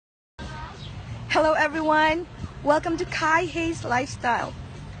Hello everyone, welcome to Kai Hayes Lifestyle.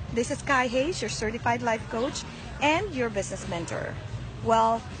 This is Kai Hayes, your certified life coach and your business mentor.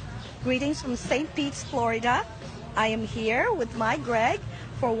 Well, greetings from St. Pete's, Florida. I am here with my Greg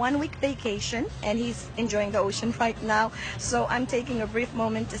for a 1 week vacation and he's enjoying the ocean right now. So I'm taking a brief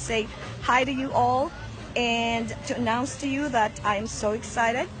moment to say hi to you all and to announce to you that I am so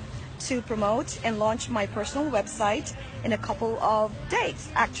excited to promote and launch my personal website in a couple of days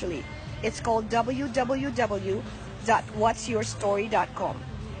actually. It's called www.whatsyourstory.com.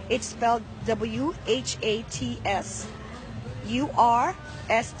 It's spelled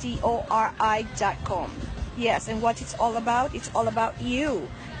WHATSURSTORI.com. Yes, and what it's all about, it's all about you.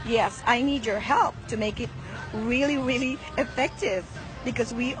 Yes, I need your help to make it really effective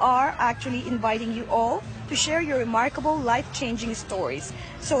because we are actually inviting you all to share your remarkable life-changing stories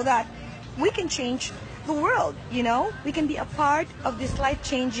so that we can change the world, we can be a part of this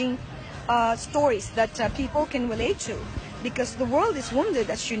life-changing stories that people can relate to, because the world is wounded,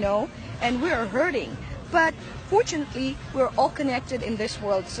 as you know, and we are hurting. But fortunately, we're all connected in this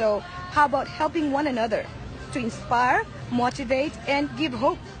world. So how about helping one another to inspire, motivate, and give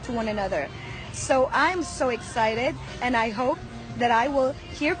hope to one another? So I'm so excited, and I hope that I will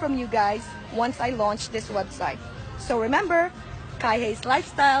hear from you guys once I launch this website. So remember, Kai Hayes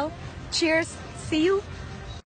Lifestyle. Cheers. See you